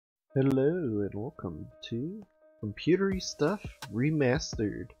Hello and welcome to Computery Stuff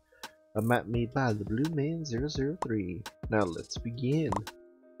Remastered, a map made by the Blue Man 003. Now let's begin.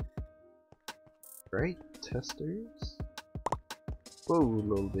 Right, testers. Whoa, a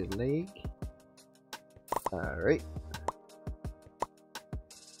little bit lag. Alright.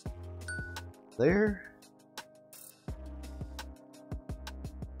 There.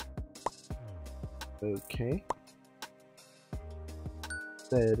 Okay.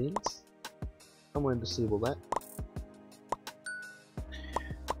 Settings. I'm going to disable that.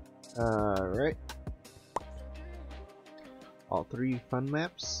 Alright. All three fun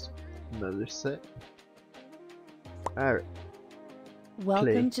maps. Another set. Alright.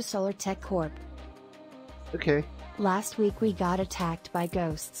 Welcome to Solar Tech Corp. Okay. Last week we got attacked by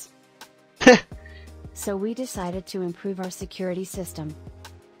ghosts. So we decided to improve our security system.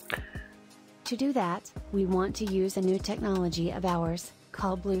 To do that, we want to use a new technology of ours,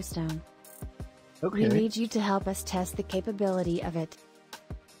 called Bluestone. Okay. We need you to help us test the capability of it.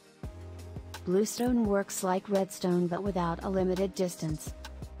 Bluestone works like redstone but without a limited distance.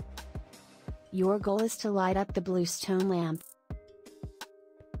 Your goal is to light up the Bluestone lamp.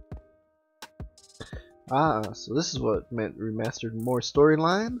 So this is what meant remastered more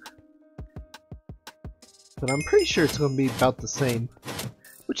storyline. But I'm pretty sure it's going to be about the same.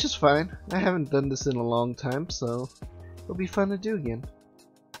 Which is fine. I haven't done this in a long time, so it'll be fun to do again.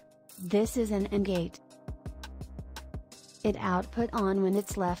 This is an AND gate. It output on when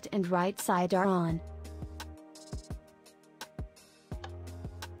its left and right side are on.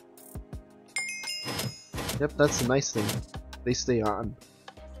 Yep, that's the nice thing. They stay on.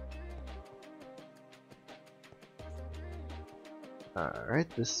 Alright,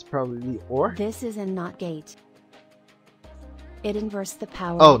 this is probably the OR. This is a NOT gate. It inverts the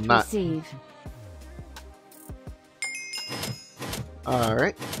power Oh, it not. receive.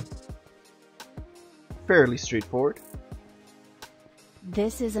 Alright. Fairly straightforward.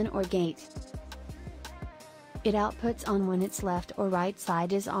 This is an OR gate. It outputs on when its left or right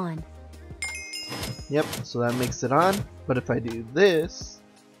side is on. Yep, so that makes it on. But if I do this,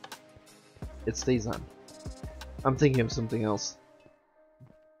 it stays on. I'm thinking of something else.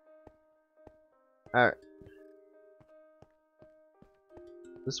 Alright.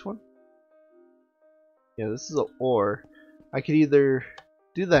 This one? Yeah, this is a OR. I could either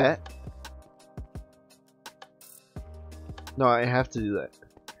do that. No, I have to do that.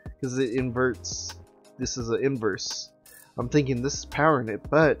 Because it inverts. This is an inverse. I'm thinking this is powering it,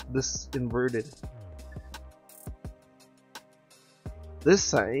 but this is inverted. This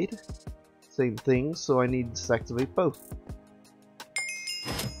side, same thing, so I need to deactivate both.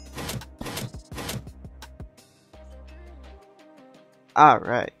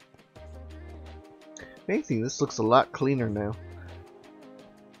 Alright. If anything, this looks a lot cleaner now.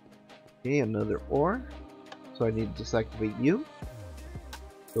 Okay, another OR. So I need to deactivate you.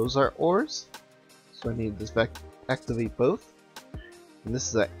 Those are ORs. So I need to deactivate both. And this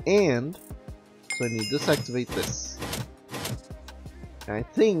is an AND. So I need to deactivate this. And I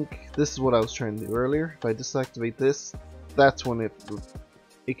think this is what I was trying to do earlier. If I deactivate this, that's when it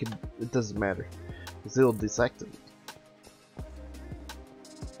doesn't matter. Because it'll deactivate.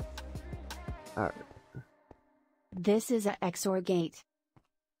 Alright. This is a XOR gate.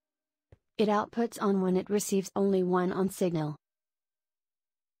 It outputs on when it receives only one on signal.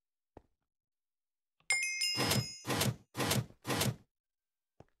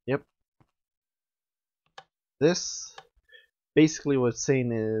 Yep. This, basically what it's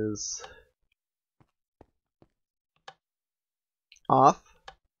saying is off,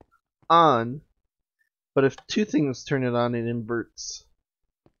 on, but if two things turn it on, it inverts.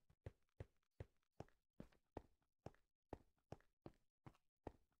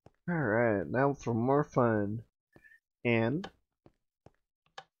 Alright, now for more fun. And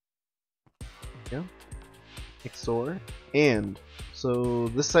yeah, XOR and so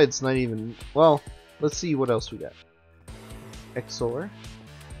this side's not even, well, let's see what else we got. XOR.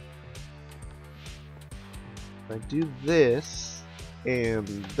 If I do this and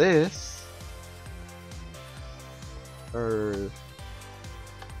this, or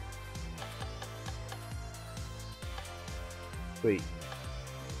wait,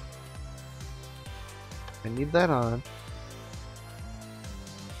 I need that on.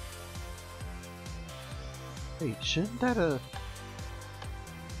 Wait, shouldn't that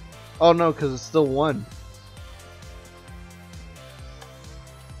oh no, because it's still one.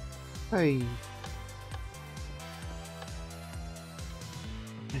 I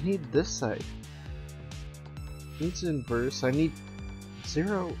need this side. Needs inverse. I need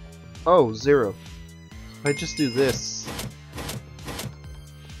 0. Oh, 0. If I just do this,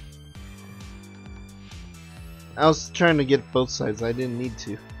 I was trying to get both sides. I didn't need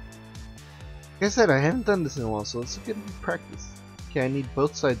to. Like I said, I haven't done this in a while, so let's get into practice. Okay, I need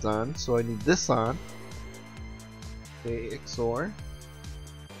both sides on, so I need this on. Okay, XOR.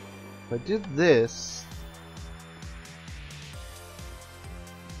 If I did this,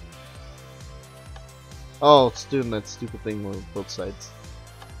 oh, it's doing that stupid thing with both sides.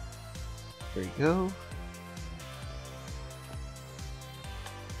 There you go.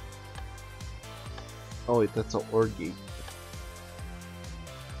 Oh wait, that's an OR gate.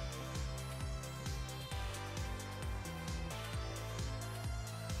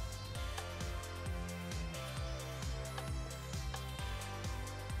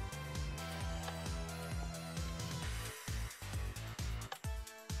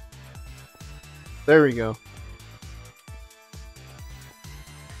 There we go.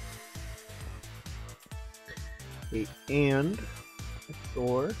 Okay, and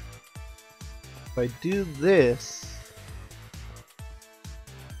XOR. If I do this,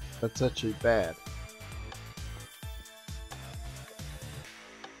 that's actually bad.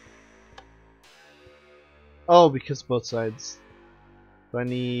 Oh, because both sides. So I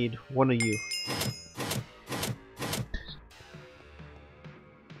need one of you.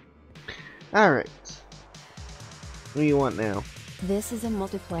 Alright. What do you want now? This is a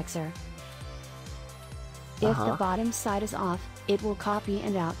multiplexer. If the bottom side is off, it will copy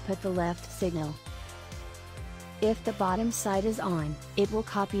and output the left signal. If the bottom side is on, it will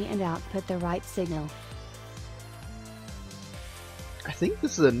copy and output the right signal. I think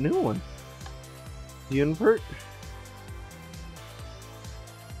this is a new one. The invert?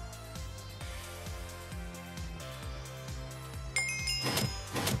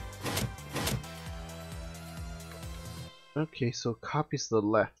 Okay, so it copies the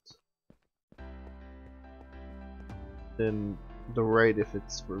left. Then the right if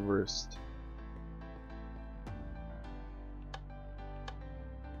it's reversed.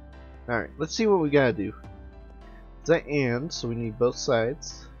 Alright, let's see what we gotta do. It's an AND, so we need both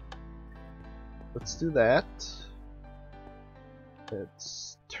sides. Let's do that.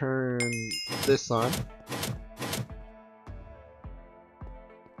 Let's turn this on.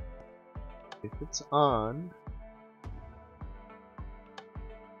 If it's on,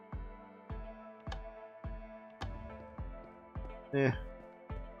 I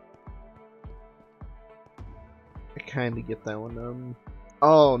kinda get that one.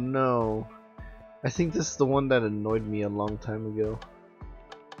 Oh no. I think this is the one that annoyed me a long time ago.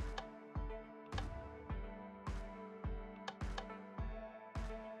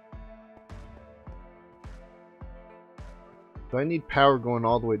 So I need power going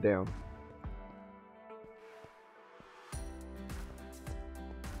all the way down.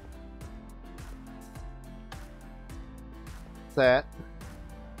 That.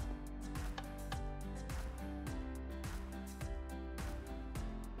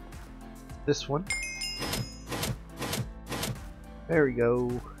 This one. There we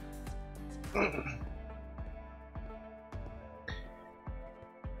go.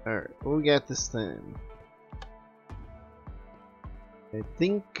 Alright, what we got this time? I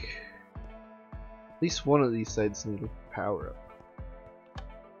think at least one of these sides need a power up.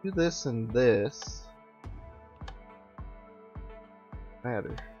 Do this and this.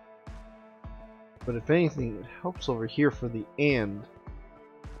 Matter. But if anything, it helps over here for the AND.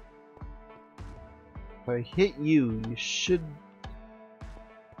 If I hit you, you should,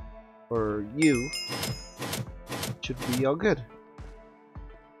 or you, should be all good.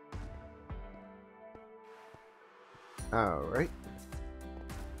 Alright.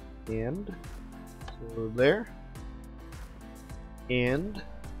 And, so there. And,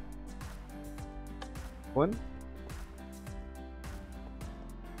 one.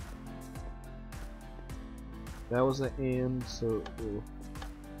 That was an AND, so we'll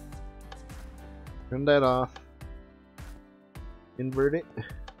turn that off, invert it,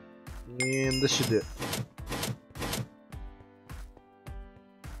 and this should do it.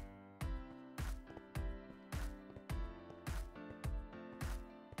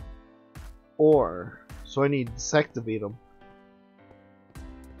 Or, so I need to disactivate them.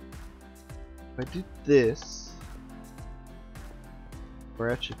 If I do this, or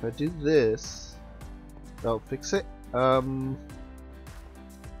actually if I do this, that'll fix it. I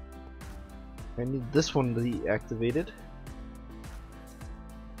need this one to be activated.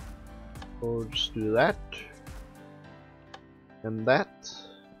 We'll just do that. And that.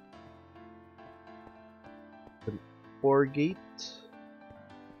 An OR gate.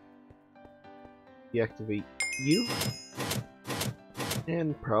 Deactivate you.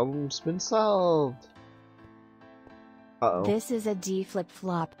 And problem's been solved. Uh-oh. This is a D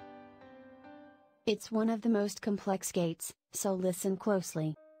flip-flop. It's one of the most complex gates, so listen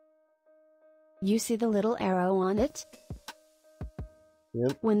closely. You see the little arrow on it?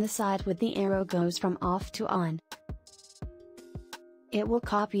 Yep. When the side with the arrow goes from off to on, it will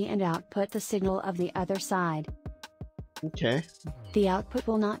copy and output the signal of the other side. Okay. The output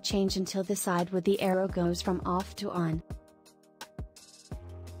will not change until the side with the arrow goes from off to on.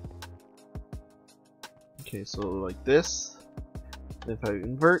 Okay, so like this. If I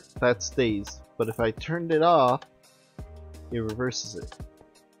invert, that stays. But if I turned it off, it reverses it.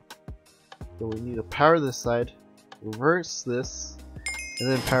 So we need to power this side, reverse this, and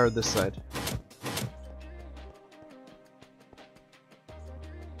then power this side.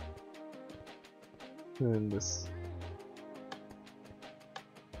 And this.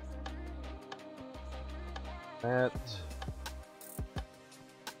 That.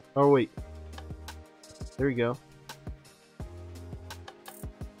 Oh wait. There we go.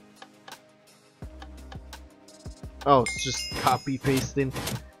 Oh, it's just copy pasting.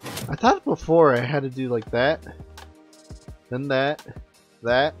 I thought before I had to do like that, then that,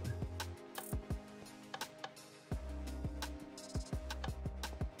 that.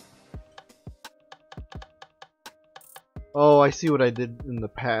 Oh, I see what I did in the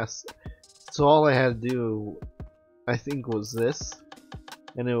past. So all I had to do, I think, was this,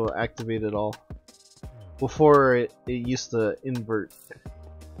 and it will activate it all. Before it used to invert.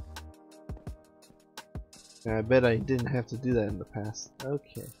 And I bet I didn't have to do that in the past.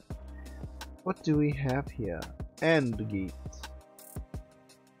 Okay. What do we have here? AND gate.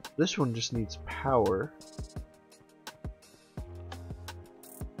 This one just needs power.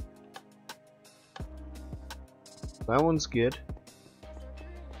 That one's good.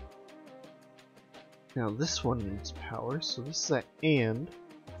 Now this one needs power, so this is an AND.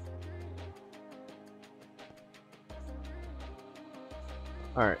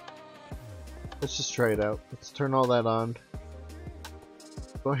 Alright. Let's just try it out. Let's turn all that on.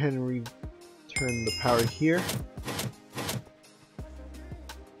 Go ahead and return the power here.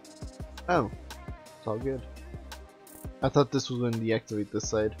 Oh, it's all good. I thought this was going to deactivate this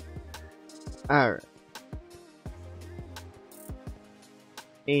side. Alright.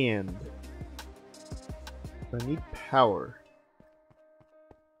 And I need power.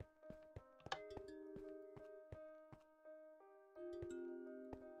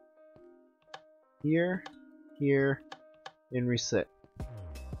 Here, here, and reset. A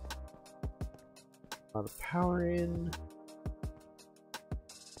lot of power in.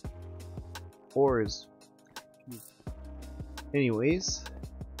 Or is. Anyways,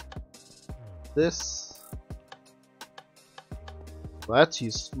 this. Well, that's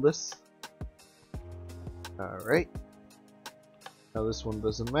useless. Alright. Now this one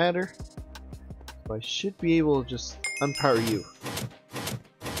doesn't matter. So I should be able to just unpower you.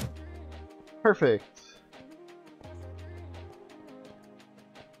 Perfect.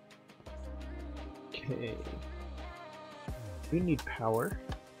 Okay. We need power.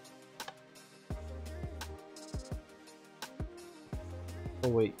 Oh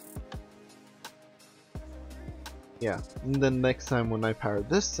wait. Yeah, and then next time when I power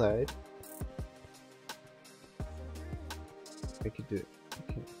this side, I could do it.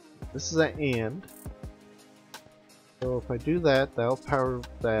 Okay. This is an AND. So if I do that, that'll power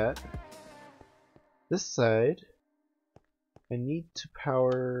that. This side, I need to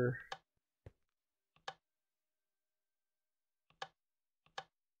power.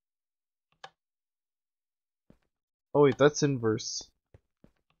 Oh wait, that's inverse.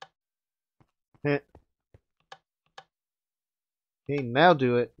 Eh. Okay, now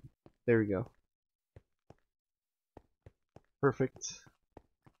do it. There we go. Perfect.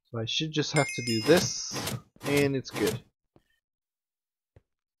 So I should just have to do this, and it's good.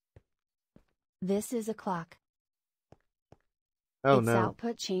 This is a clock. Oh its no.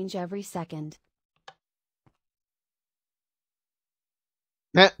 output change every second.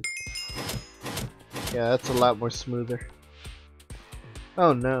 Eh. Yeah, that's a lot more smoother.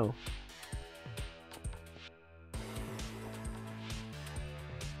 Oh no.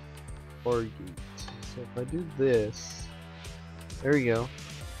 Or gate. So if I do this, there we go.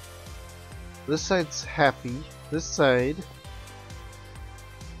 This side's happy. This side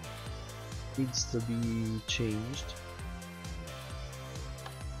needs to be changed.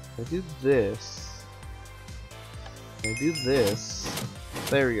 I do this. I do this.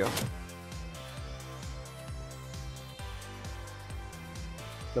 There we go.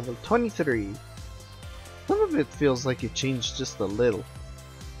 Level 23. Some of it feels like it changed just a little.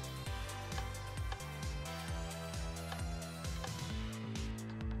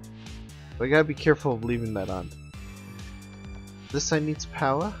 But I gotta be careful of leaving that on. This side needs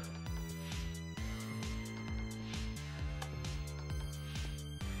power.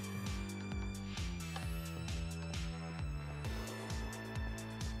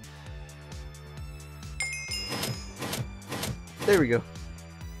 There we go.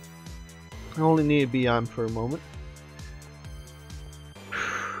 I only need to be on for a moment.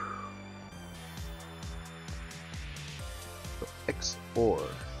 So X4.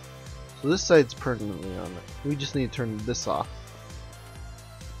 So this side's permanently on it. We just need to turn this off.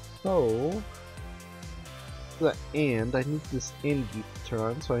 So and I need this AND gate to turn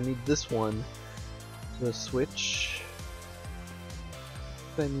on, so I need this one to switch.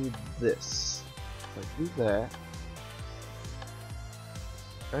 I need this. If I do that,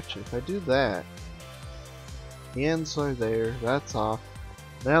 actually, if I do that, the ends are there. That's off.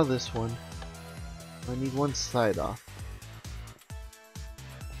 Now this one. I need one side off.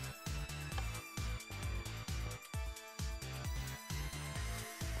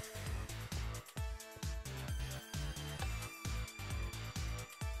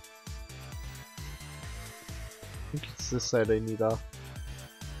 I think it's this side I need off.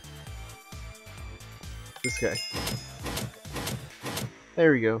 This guy.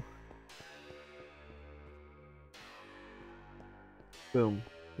 There we go. Boom.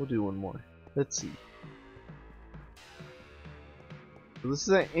 We'll do one more. Let's see. So this is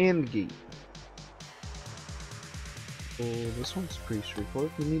an AND gate. So this one's pretty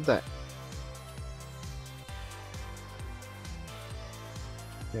straightforward. We need that.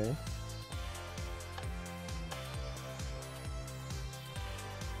 Okay.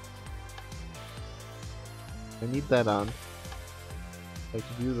 I need that on. I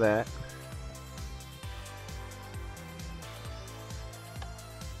can do that.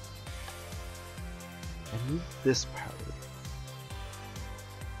 I need this power.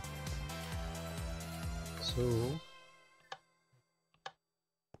 So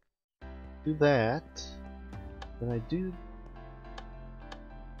do that. Then I do.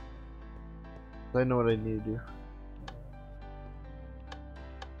 I know what I need to do.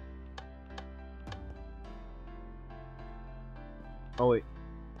 Oh wait.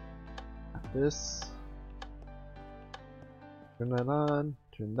 This. Turn that on.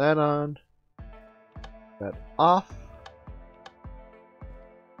 Turn that on. That off.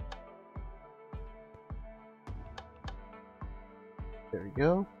 There we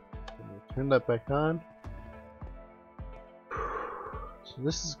go. Turn that back on. So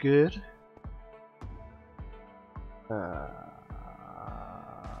this is good.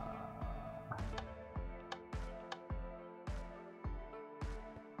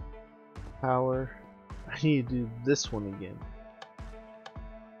 Power. I need to do this one again.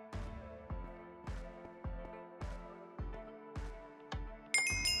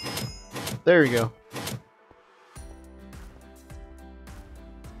 There we go.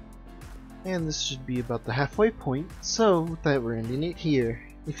 And this should be about the halfway point. So with that, we're ending it here.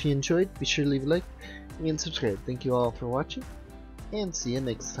 If you enjoyed, be sure to leave a like and subscribe. Thank you all for watching, and see you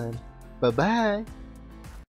next time. Bye bye.